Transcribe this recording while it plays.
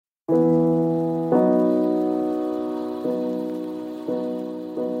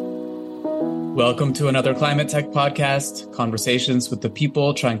Welcome to another Climate Tech podcast, conversations with the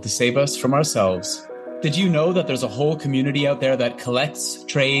people trying to save us from ourselves. Did you know that there's a whole community out there that collects,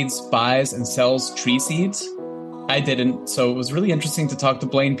 trades, buys, and sells tree seeds? I didn't, so it was really interesting to talk to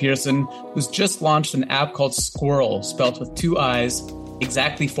Blaine Pearson, who's just launched an app called Squiirrel, spelled with 2 I's,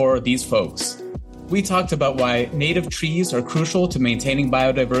 exactly for these folks. We talked about why native trees are crucial to maintaining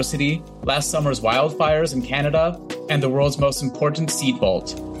biodiversity, last summer's wildfires in Canada, and the world's most important seed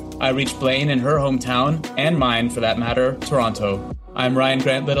vault. I reached Blaine in her hometown, and mine for that matter, Toronto. I'm Ryan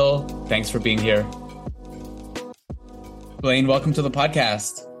Grant Little. Thanks for being here. Blaine, welcome to the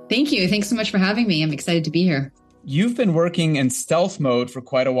podcast. Thank you. Thanks so much for having me. I'm excited to be here. You've been working in stealth mode for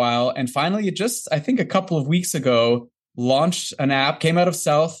quite a while, and finally, I think a couple of weeks ago, launched an app, came out of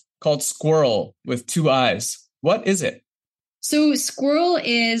stealth, called Squiirrel with 2 I's. What is it? So Squiirrel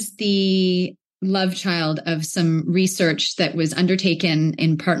is the love child of some research that was undertaken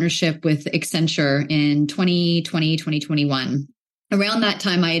in partnership with Accenture in 2020, 2021. Around that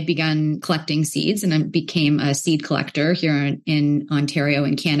time, I had begun collecting seeds and I became a seed collector here in Ontario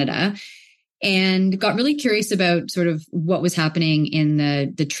in Canada, and got really curious about sort of what was happening in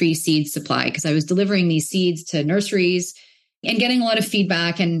the tree seed supply, because I was delivering these seeds to nurseries and getting a lot of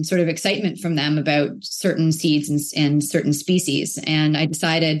feedback and sort of excitement from them about certain seeds and certain species. And I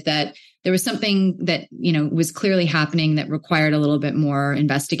decided that there was something that, was clearly happening that required a little bit more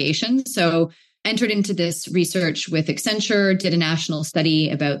investigation. So entered into this research with Accenture, did a national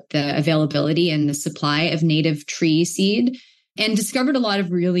study about the availability and the supply of native tree seed, and discovered a lot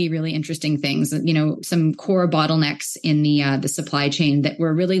of really, really interesting things, some core bottlenecks in the supply chain that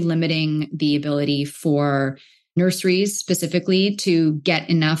were really limiting the ability for nurseries specifically to get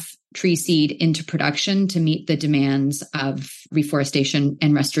enough tree seed into production to meet the demands of reforestation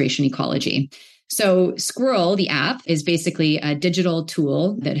and restoration ecology. So Squiirrel, the app, is basically a digital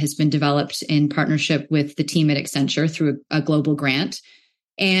tool that has been developed in partnership with the team at Accenture through a global grant.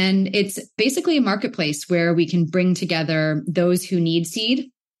 And it's basically a marketplace where we can bring together those who need seed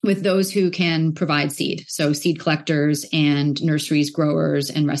with those who can provide seed. So seed collectors and nurseries, growers,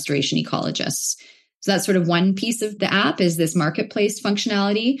 and restoration ecologists. So that's sort of one piece of the app, is this marketplace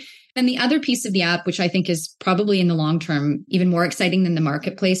functionality. And the other piece of the app, which I think is probably in the long term even more exciting than the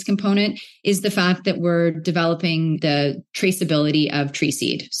marketplace component, is the fact that we're developing the traceability of tree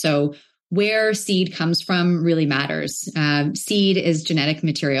seed. So where seed comes from really matters. Seed is genetic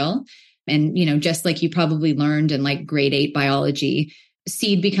material. And, just like you probably learned in like grade 8 biology,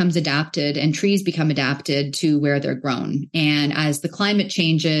 seed becomes adapted and trees become adapted to where they're grown. And as the climate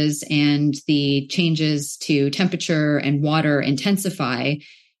changes and the changes to temperature and water intensify,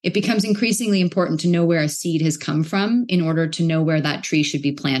 it becomes increasingly important to know where a seed has come from in order to know where that tree should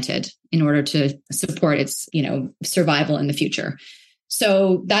be planted in order to support its, survival in the future.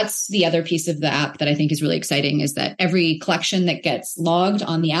 So that's the other piece of the app that I think is really exciting, is that every collection that gets logged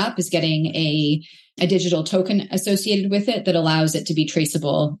on the app is getting a digital token associated with it that allows it to be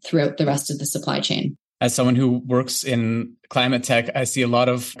traceable throughout the rest of the supply chain. As someone who works in climate tech, I see a lot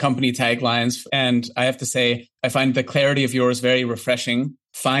of company taglines, and I have to say, I find the clarity of yours very refreshing.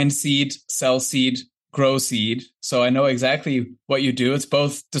 Find seed, sell seed, grow seed. So I know exactly what you do. It's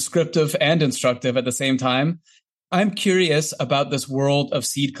both descriptive and instructive at the same time. I'm curious about this world of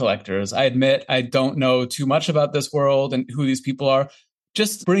seed collectors. I admit I don't know too much about this world and who these people are.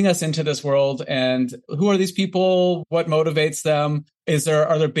 Just bring us into this world, and who are these people? What motivates them?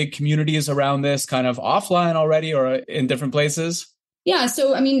 Are there big communities around this kind of offline already or in different places? Yeah.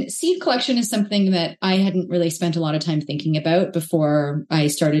 So, seed collection is something that I hadn't really spent a lot of time thinking about before I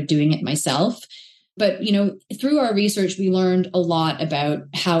started doing it myself. But, through our research, we learned a lot about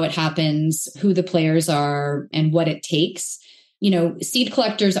how it happens, who the players are, and what it takes. Seed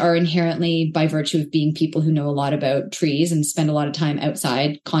collectors are inherently, by virtue of being people who know a lot about trees and spend a lot of time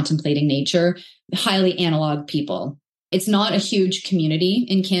outside contemplating nature, highly analog people. It's not a huge community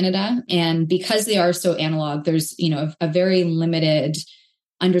in Canada. And because they are so analog, there's, a very limited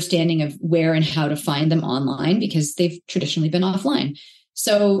understanding of where and how to find them online because they've traditionally been offline.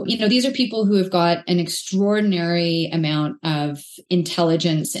 So, these are people who have got an extraordinary amount of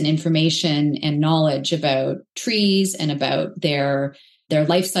intelligence and information and knowledge about trees and about their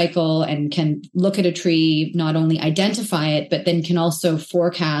life cycle, and can look at a tree, not only identify it, but then can also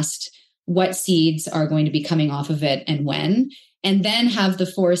forecast what seeds are going to be coming off of it and when, and then have the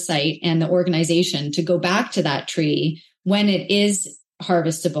foresight and the organization to go back to that tree when it is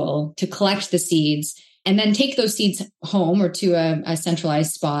harvestable, to collect the seeds, and then take those seeds home or to a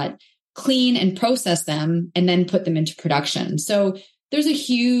centralized spot, clean and process them, and then put them into production. So there's a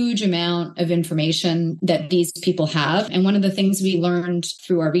huge amount of information that these people have. And one of the things we learned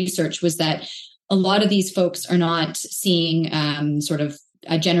through our research was that a lot of these folks are not seeing sort of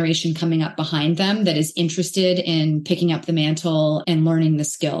a generation coming up behind them that is interested in picking up the mantle and learning the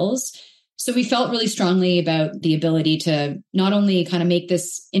skills. So we felt really strongly about the ability to not only kind of make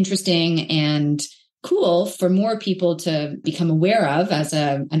this interesting and cool for more people to become aware of as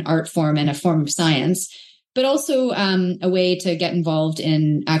an art form and a form of science, but also a way to get involved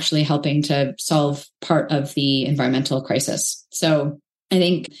in actually helping to solve part of the environmental crisis. So I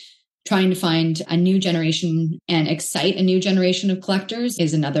think trying to find a new generation and excite a new generation of collectors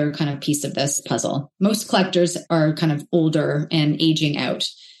is another kind of piece of this puzzle. Most collectors are kind of older and aging out.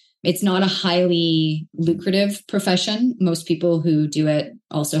 It's not a highly lucrative profession. Most people who do it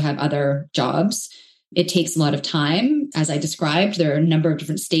also have other jobs. It takes a lot of time. As I described, there are a number of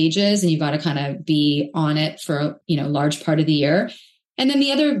different stages and you've got to kind of be on it for, a large part of the year. And then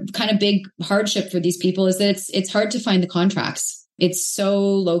the other kind of big hardship for these people is that it's hard to find the contracts. It's so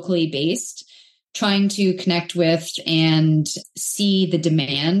locally based. Trying to connect with and see the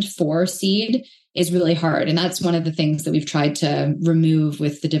demand for seed is really hard. And that's one of the things that we've tried to remove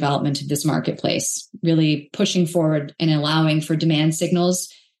with the development of this marketplace, really pushing forward and allowing for demand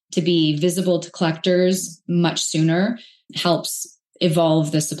signals to be visible to collectors much sooner helps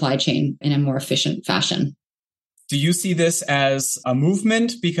evolve the supply chain in a more efficient fashion. Do you see this as a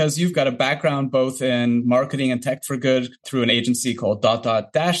movement? Because you've got a background both in marketing and tech for good through an agency called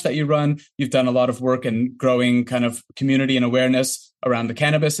Dash that you run. You've done a lot of work in growing kind of community and awareness around the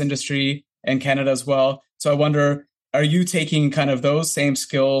cannabis industry in Canada as well. So I wonder, are you taking kind of those same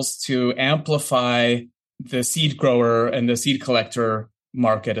skills to amplify the seed grower and the seed collector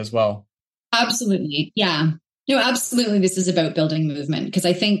market as well? Absolutely. Yeah. No, absolutely. This is about building movement because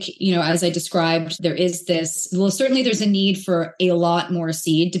I think, as I described, there is certainly there's a need for a lot more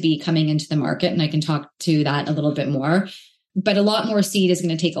seed to be coming into the market. And I can talk to that a little bit more. But a lot more seed is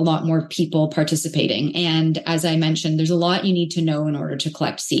going to take a lot more people participating. And as I mentioned, there's a lot you need to know in order to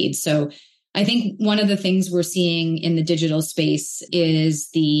collect seed. So I think one of the things we're seeing in the digital space is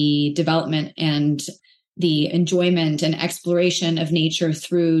the development and the enjoyment and exploration of nature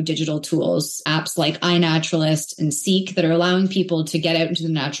through digital tools, apps like iNaturalist and Seek that are allowing people to get out into the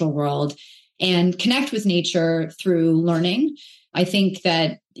natural world and connect with nature through learning. I think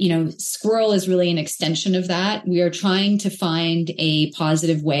that, Squirrel is really an extension of that. We are trying to find a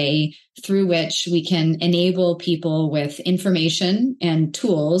positive way through which we can enable people with information and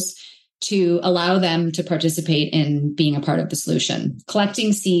tools to allow them to participate in being a part of the solution,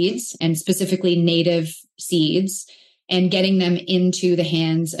 collecting seeds and specifically native seeds and getting them into the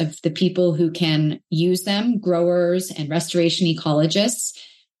hands of the people who can use them, growers and restoration ecologists,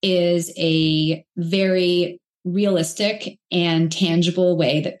 is a very realistic and tangible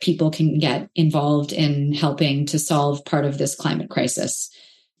way that people can get involved in helping to solve part of this climate crisis.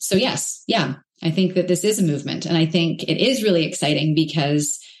 So yes, I think that this is a movement. And I think it is really exciting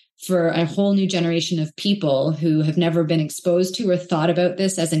because for a whole new generation of people who have never been exposed to or thought about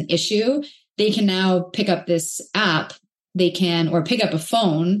this as an issue, they can now pick up this app, or pick up a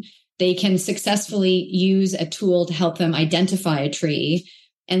phone, they can successfully use a tool to help them identify a tree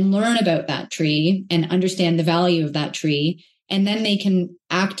and learn about that tree and understand the value of that tree. And then they can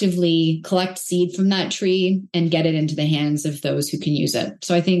actively collect seed from that tree and get it into the hands of those who can use it.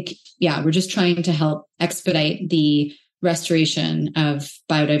 So I think, we're just trying to help expedite the restoration of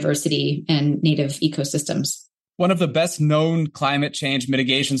biodiversity and native ecosystems. One of the best known climate change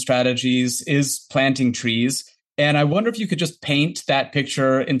mitigation strategies is planting trees. And I wonder if you could just paint that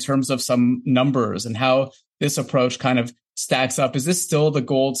picture in terms of some numbers and how this approach kind of stacks up. Is this still the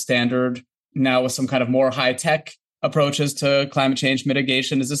gold standard now with some kind of more high-tech approaches to climate change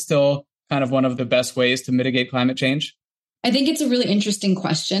mitigation? Is this still kind of one of the best ways to mitigate climate change? I think it's a really interesting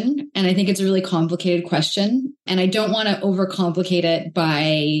question, and I think it's a really complicated question. And I don't want to overcomplicate it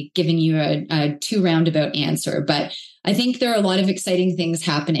by giving you a too roundabout answer, but I think there are a lot of exciting things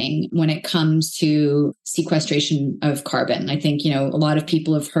happening when it comes to sequestration of carbon. I think, a lot of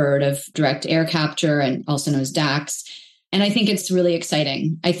people have heard of direct air capture and also known as DACs. And I think it's really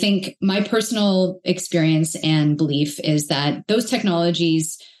exciting. I think my personal experience and belief is that those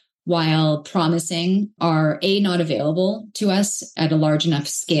technologies, while promising, are A, not available to us at a large enough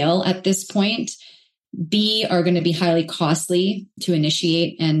scale at this point, B, are going to be highly costly to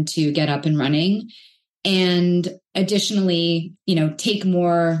initiate and to get up and running, and additionally, take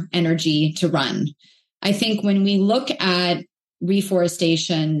more energy to run. I think when we look at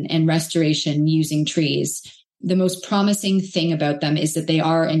reforestation and restoration using trees, the most promising thing about them is that they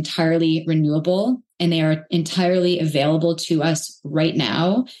are entirely renewable and they are entirely available to us right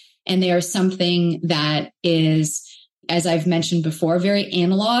now. And they are something that is, as I've mentioned before, very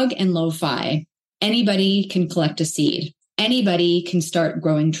analog and lo-fi. anybody can collect a seed. Anybody can start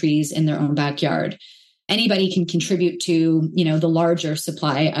growing trees in their own backyard. Anybody can contribute to, the larger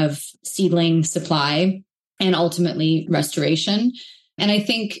supply of seedling supply and ultimately restoration. And I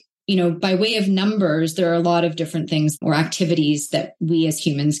think, by way of numbers, there are a lot of different things or activities that we as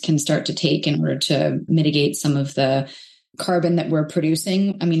humans can start to take in order to mitigate some of the carbon that we're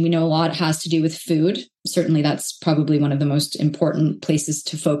producing. I mean, we know a lot has to do with food. Certainly, that's probably one of the most important places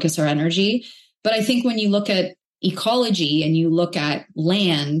to focus our energy. But I think when you look at ecology and you look at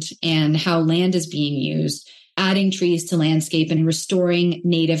land and how land is being used, adding trees to landscape and restoring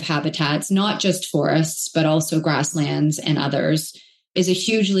native habitats, not just forests, but also grasslands and others, is a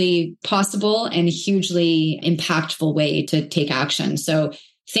hugely possible and hugely impactful way to take action. So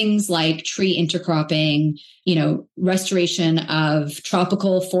things like tree intercropping, restoration of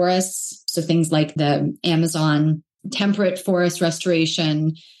tropical forests. So things like the Amazon temperate forest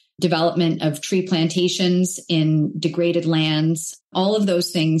restoration, development of tree plantations in degraded lands. All of those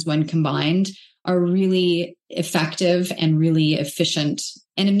things, when combined, are really effective and really efficient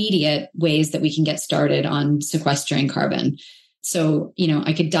and immediate ways that we can get started on sequestering carbon. So,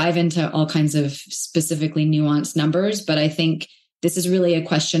 I could dive into all kinds of specifically nuanced numbers, but I think this is really a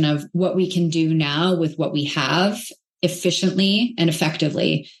question of what we can do now with what we have efficiently and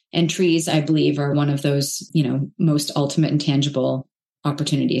effectively. And trees, I believe, are one of those, most ultimate and tangible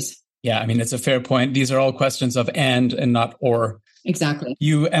opportunities. Yeah, I mean, it's a fair point. These are all questions of and not or. Exactly.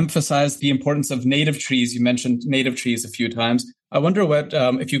 You emphasized the importance of native trees. You mentioned native trees a few times. I wonder what,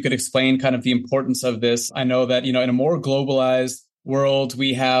 if you could explain kind of the importance of this. I know that, in a more globalized world,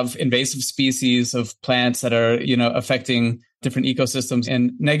 we have invasive species of plants that are, affecting different ecosystems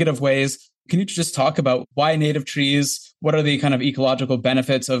in negative ways. Can you just talk about why native trees? What are the kind of ecological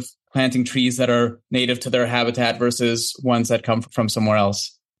benefits of planting trees that are native to their habitat versus ones that come from somewhere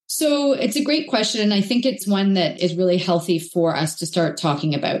else? So it's a great question. I think it's one that is really healthy for us to start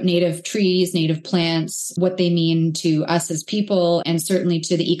talking about native trees, native plants, what they mean to us as people, and certainly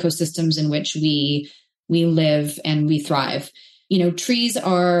to the ecosystems in which we live and we thrive. Trees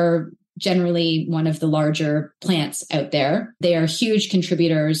are generally one of the larger plants out there. They are huge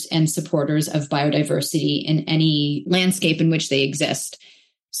contributors and supporters of biodiversity in any landscape in which they exist.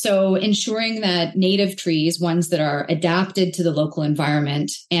 So ensuring that native trees, ones that are adapted to the local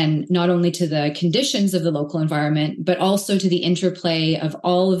environment and not only to the conditions of the local environment, but also to the interplay of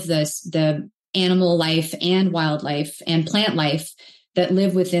all of the animal life and wildlife and plant life that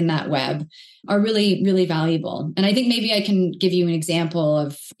live within that web, are really, really valuable. And I think maybe I can give you an example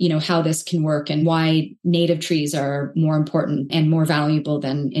of, how this can work and why native trees are more important and more valuable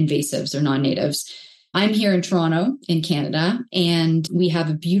than invasives or non-natives. I'm here in Toronto, in Canada, and we have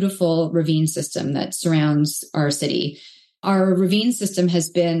a beautiful ravine system that surrounds our city. Our ravine system has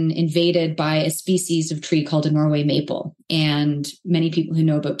been invaded by a species of tree called a Norway maple. And many people who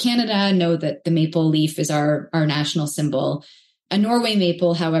know about Canada know that the maple leaf is our national symbol. A Norway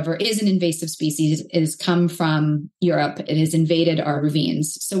maple, however, is an invasive species. It has come from Europe. It has invaded our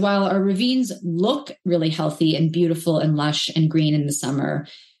ravines. So while our ravines look really healthy and beautiful and lush and green in the summer,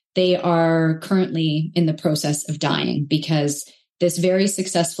 they are currently in the process of dying because this very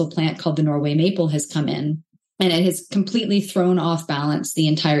successful plant called the Norway maple has come in and it has completely thrown off balance the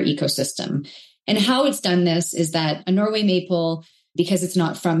entire ecosystem. And how it's done this is that a Norway maple, because it's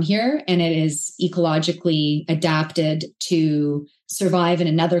not from here and it is ecologically adapted to survive in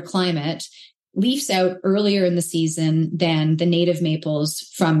another climate, leafs out earlier in the season than the native maples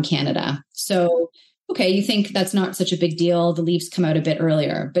from Canada. So okay, you think that's not such a big deal. The leaves come out a bit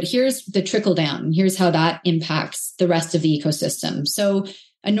earlier, but here's the trickle down. Here's how that impacts the rest of the ecosystem. So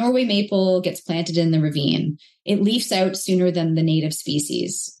a Norway maple gets planted in the ravine. It leafs out sooner than the native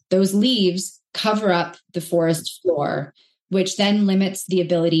species. Those leaves cover up the forest floor, which then limits the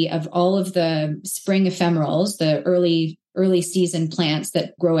ability of all of the spring ephemerals, the early season plants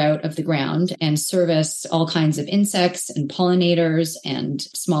that grow out of the ground and service all kinds of insects and pollinators and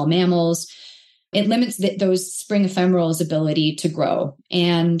small mammals. It limits those spring ephemerals' ability to grow.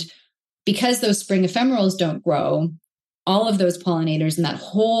 And because those spring ephemerals don't grow, all of those pollinators and that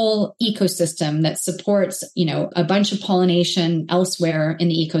whole ecosystem that supports, a bunch of pollination elsewhere in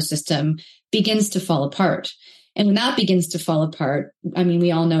the ecosystem begins to fall apart. And when that begins to fall apart, I mean,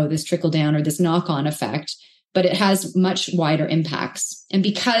 we all know this trickle down or this knock-on effect, but it has much wider impacts. And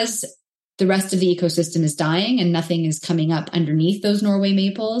because the rest of the ecosystem is dying and nothing is coming up underneath those Norway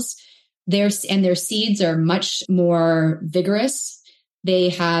maples, their seeds are much more vigorous. They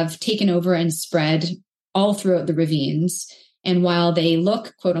have taken over and spread all throughout the ravines. And while they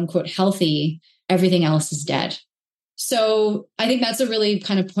look, quote unquote, healthy, everything else is dead. So I think that's a really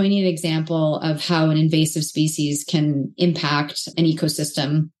kind of poignant example of how an invasive species can impact an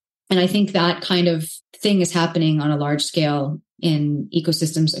ecosystem. And I think that kind of thing is happening on a large scale in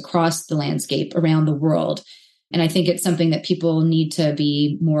ecosystems across the landscape around the world. And I think it's something that people need to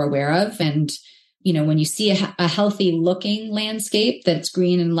be more aware of. And, when you see a healthy looking landscape that's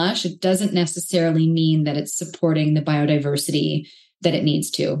green and lush, it doesn't necessarily mean that it's supporting the biodiversity that it needs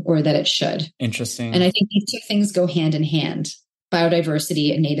to or that it should. Interesting. And I think these two things go hand in hand,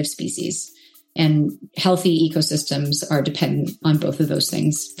 biodiversity and native species. And healthy ecosystems are dependent on both of those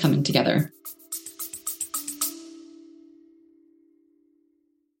things coming together.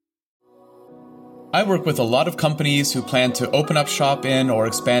 I work with a lot of companies who plan to open up shop in or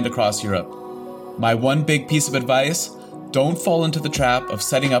expand across Europe. My one big piece of advice, don't fall into the trap of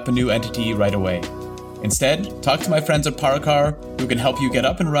setting up a new entity right away. Instead, talk to my friends at Paracar, who can help you get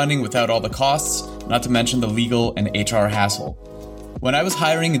up and running without all the costs, not to mention the legal and HR hassle. When I was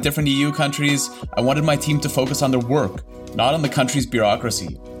hiring in different EU countries, I wanted my team to focus on their work, not on the country's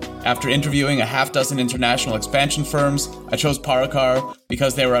bureaucracy. After interviewing a half dozen international expansion firms, I chose Paracar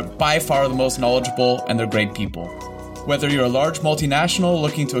because they were by far the most knowledgeable and they're great people. Whether you're a large multinational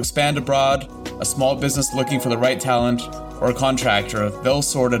looking to expand abroad, a small business looking for the right talent, or a contractor, they'll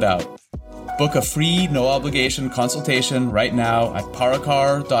sort it out. Book a free, no-obligation consultation right now at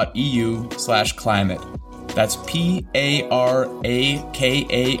paracar.eu/climate. That's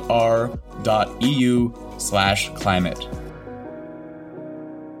PARAKAR.eu/climate.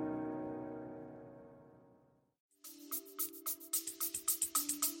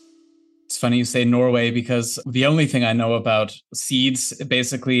 It's funny you say Norway because the only thing I know about seeds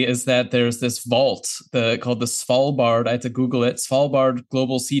basically is that there's this vault called the Svalbard. I had to Google it. Svalbard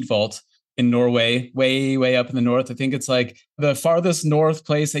Global Seed Vault in Norway, way up in the north. I think it's like the farthest north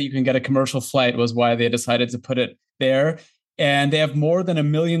place that you can get a commercial flight was why they decided to put it there. And they have more than 1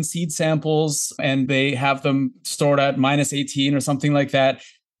 million seed samples and they have them stored at -18 or something like that.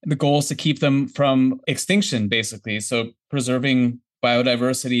 The goal is to keep them from extinction, basically. So preserving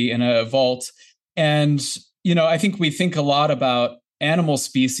biodiversity in a vault. And, I think we think a lot about animal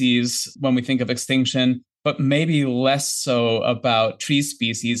species when we think of extinction, but maybe less so about tree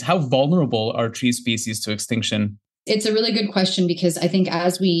species. How vulnerable are tree species to extinction? It's a really good question because I think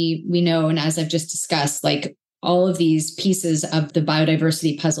as we know, and as I've just discussed, like all of these pieces of the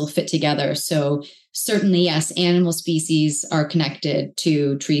biodiversity puzzle fit together. So certainly, yes, animal species are connected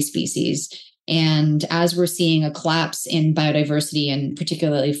to tree species. And as we're seeing a collapse in biodiversity, and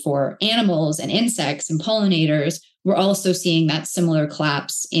particularly for animals and insects and pollinators, we're also seeing that similar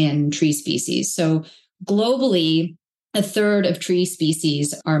collapse in tree species. So globally, 1/3 of tree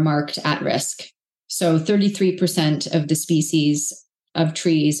species are marked at risk. So 33% of the species of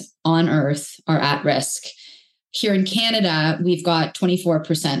trees on Earth are at risk. Here in Canada, we've got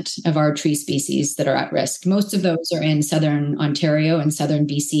 24% of our tree species that are at risk. Most of those are in southern Ontario and southern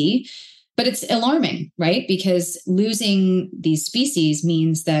BC. But it's alarming, right? Because losing these species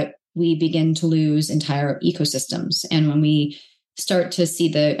means that we begin to lose entire ecosystems. And when we start to see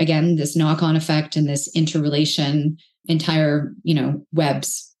this knock-on effect and this interrelation, entire,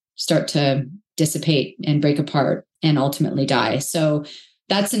 webs start to dissipate and break apart and ultimately die. So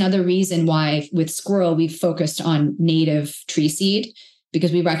that's another reason why with squirrel, we've focused on native tree seed,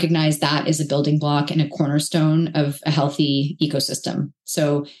 because we recognize that is a building block and a cornerstone of a healthy ecosystem.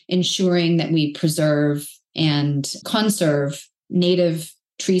 So ensuring that we preserve and conserve native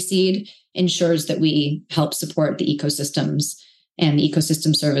tree seed ensures that we help support the ecosystems and the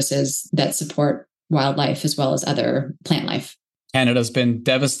ecosystem services that support wildlife as well as other plant life. Canada's been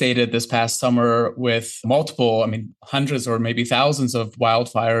devastated this past summer with multiple, hundreds or maybe thousands of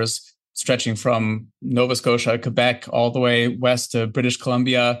wildfires stretching from Nova Scotia, Quebec, all the way west to British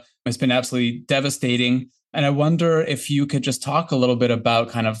Columbia. It's been absolutely devastating. And I wonder if you could just talk a little bit about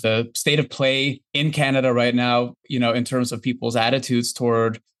kind of the state of play in Canada right now, in terms of people's attitudes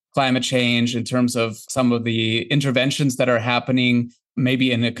toward climate change, in terms of some of the interventions that are happening,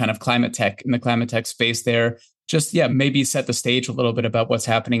 maybe in the kind of climate tech space there. Just, maybe set the stage a little bit about what's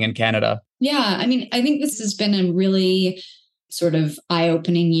happening in Canada. Yeah, I think this has been a really sort of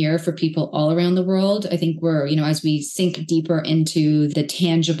eye-opening year for people all around the world. I think we're, as we sink deeper into the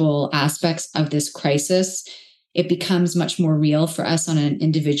tangible aspects of this crisis, it becomes much more real for us on an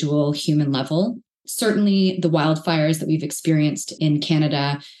individual human level. Certainly the wildfires that we've experienced in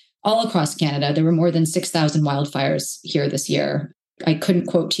Canada, all across Canada, there were more than 6,000 wildfires here this year. I couldn't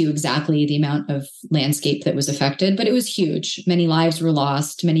quote to you exactly the amount of landscape that was affected, but it was huge. Many lives were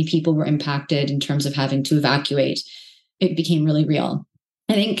lost. Many people were impacted in terms of having to evacuate. It became really real.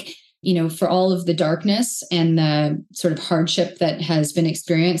 I think for all of the darkness and the sort of hardship that has been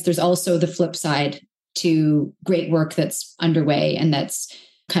experienced, there's also the flip side to great work that's underway and that's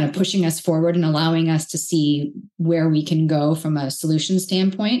kind of pushing us forward and allowing us to see where we can go from a solution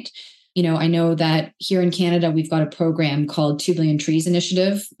standpoint. I know that here in Canada, we've got a program called 2 Billion Trees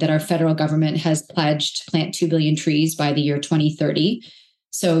Initiative that our federal government has pledged to plant 2 billion trees by the year 2030.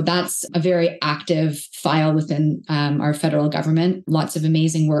 So that's a very active file within our federal government. Lots of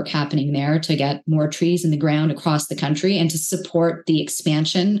amazing work happening there to get more trees in the ground across the country and to support the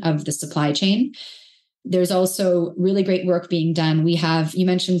expansion of the supply chain. There's also really great work being done. You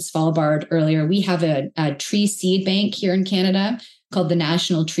mentioned Svalbard earlier. We have a tree seed bank here in Canada called the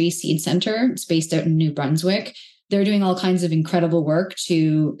National Tree Seed Center. It's based out in New Brunswick. They're doing all kinds of incredible work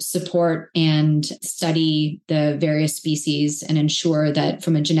to support and study the various species and ensure that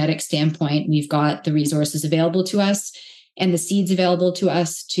from a genetic standpoint, we've got the resources available to us and the seeds available to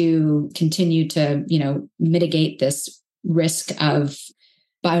us to continue to, mitigate this risk of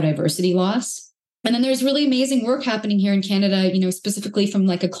biodiversity loss. And then there's really amazing work happening here in Canada, specifically from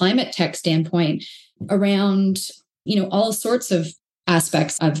like a climate tech standpoint around, all sorts of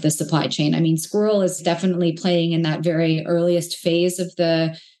aspects of the supply chain. I mean, Squiirrel is definitely playing in that very earliest phase of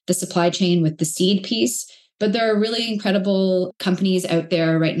the supply chain with the seed piece. But there are really incredible companies out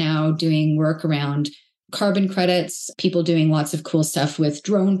there right now doing work around carbon credits, people doing lots of cool stuff with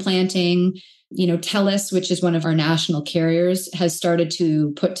drone planting. TELUS, which is one of our national carriers, has started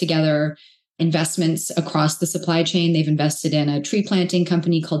to put together investments across the supply chain. They've invested in a tree planting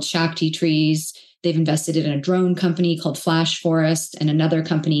company called Shakti Trees. They've invested in a drone company called Flash Forest and another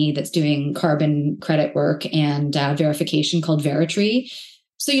company that's doing carbon credit work and verification called Veritree.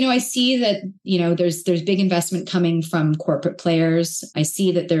 So, I see that, there's big investment coming from corporate players. I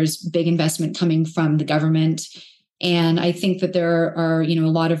see that there's big investment coming from the government. And I think that there are, a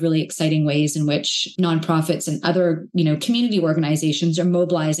lot of really exciting ways in which nonprofits and other, community organizations are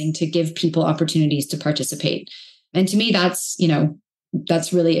mobilizing to give people opportunities to participate. And to me,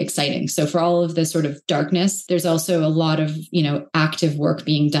 that's really exciting. So for all of the sort of darkness, there's also a lot of, active work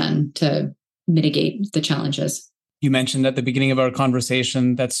being done to mitigate the challenges. You mentioned at the beginning of our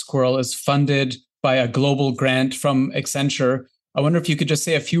conversation that Squiirrel is funded by a global grant from Accenture. I wonder if you could just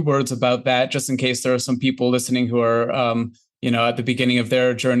say a few words about that, just in case there are some people listening who are, at the beginning of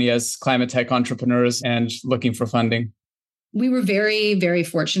their journey as climate tech entrepreneurs and looking for funding. We were very, very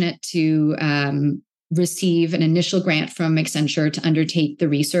fortunate to receive an initial grant from Accenture to undertake the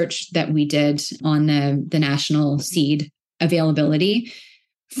research that we did on the national seed availability.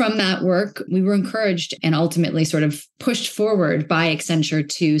 From that work, we were encouraged and ultimately sort of pushed forward by Accenture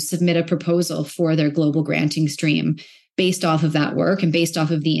to submit a proposal for their global granting stream based off of that work and based off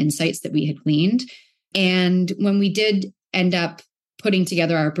of the insights that we had gleaned. And when we did end up putting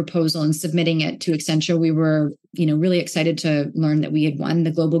together our proposal and submitting it to Accenture, we were, really excited to learn that we had won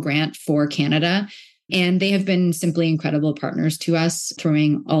the global grant for Canada. And they have been simply incredible partners to us,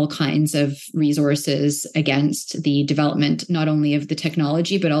 throwing all kinds of resources against the development, not only of the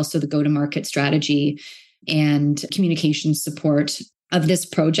technology, but also the go-to-market strategy and communication support of this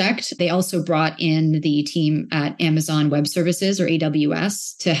project. They also brought in the team at Amazon Web Services or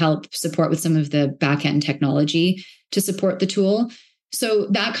AWS to help support with some of the back-end technology to support the tool. So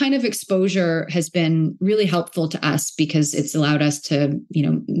that kind of exposure has been really helpful to us because it's allowed us to,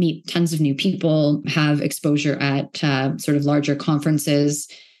 meet tons of new people, have exposure at sort of larger conferences,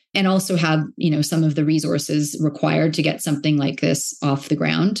 and also have, some of the resources required to get something like this off the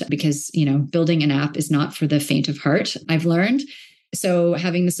ground because, building an app is not for the faint of heart, I've learned. So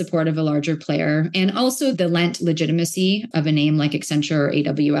having the support of a larger player and also the lent legitimacy of a name like Accenture or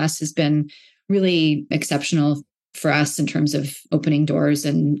AWS has been really exceptional for us in terms of opening doors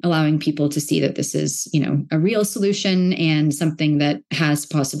and allowing people to see that this is, a real solution and something that has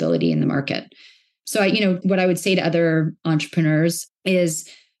possibility in the market. So, what I would say to other entrepreneurs is,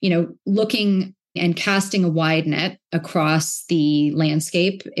 looking and casting a wide net across the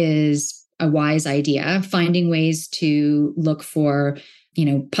landscape is a wise idea. Finding ways to look for,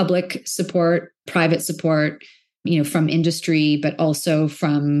 public support, private support, from industry, but also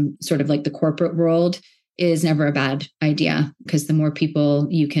from sort of like the corporate world is never a bad idea because the more people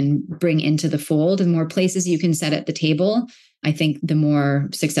you can bring into the fold, the more places you can set at the table, I think the more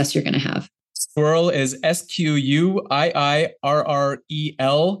success you're going to have. Squiirrel is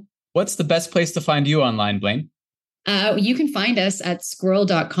Squiirrel. What's the best place to find you online, Blaine? You can find us at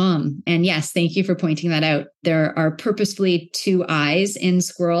squiirrel.com. And yes, thank you for pointing that out. There are purposefully 2 I's in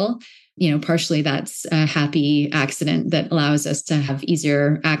Squiirrel. Partially that's a happy accident that allows us to have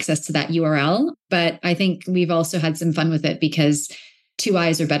easier access to that URL. But I think we've also had some fun with it because 2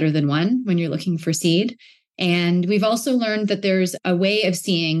 eyes are better than one when you're looking for seed. And we've also learned that there's a way of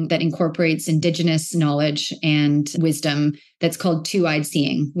seeing that incorporates indigenous knowledge and wisdom that's called two-eyed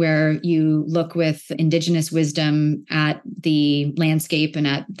seeing, where you look with indigenous wisdom at the landscape and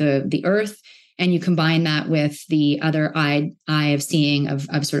at the earth, and you combine that with the other eye of seeing of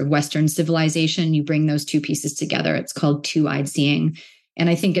sort of Western civilization. You bring those two pieces together. It's called two-eyed seeing. And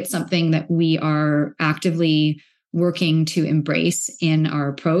I think it's something that we are actively working to embrace in our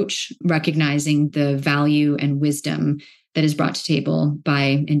approach, recognizing the value and wisdom that is brought to table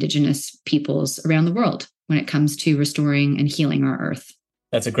by Indigenous peoples around the world when it comes to restoring and healing our earth.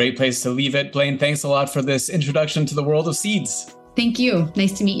 That's a great place to leave it. Blaine, thanks a lot for this introduction to the world of seeds. Thank you.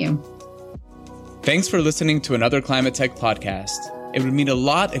 Nice to meet you. Thanks for listening to another Climate Tech podcast. It would mean a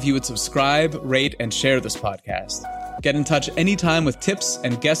lot if you would subscribe, rate, and share this podcast. Get in touch anytime with tips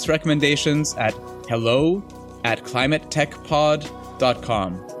and guest recommendations at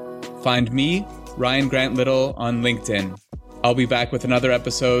hello@climatetechpod.com. Find me, Ryan Grant Little, on LinkedIn. I'll be back with another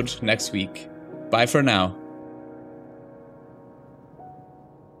episode next week. Bye for now.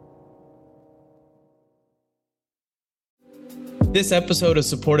 This episode is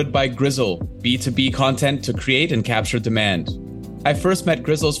supported by Grizzle, B2B content to create and capture demand. I first met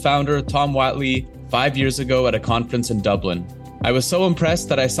Grizzle's founder, Tom Watley, 5 years ago at a conference in Dublin. I was so impressed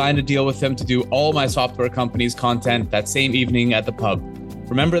that I signed a deal with him to do all my software company's content that same evening at the pub.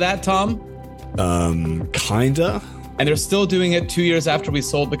 Remember that, Tom? Kinda. And they're still doing it 2 years after we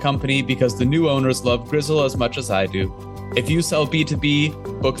sold the company because the new owners love Grizzle as much as I do. If you sell B2B,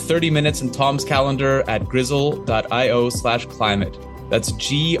 book 30 minutes in Tom's calendar at grizzle.io/climate. That's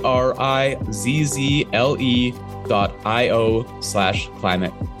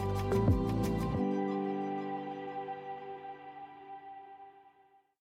GRIZZLE.io/climate.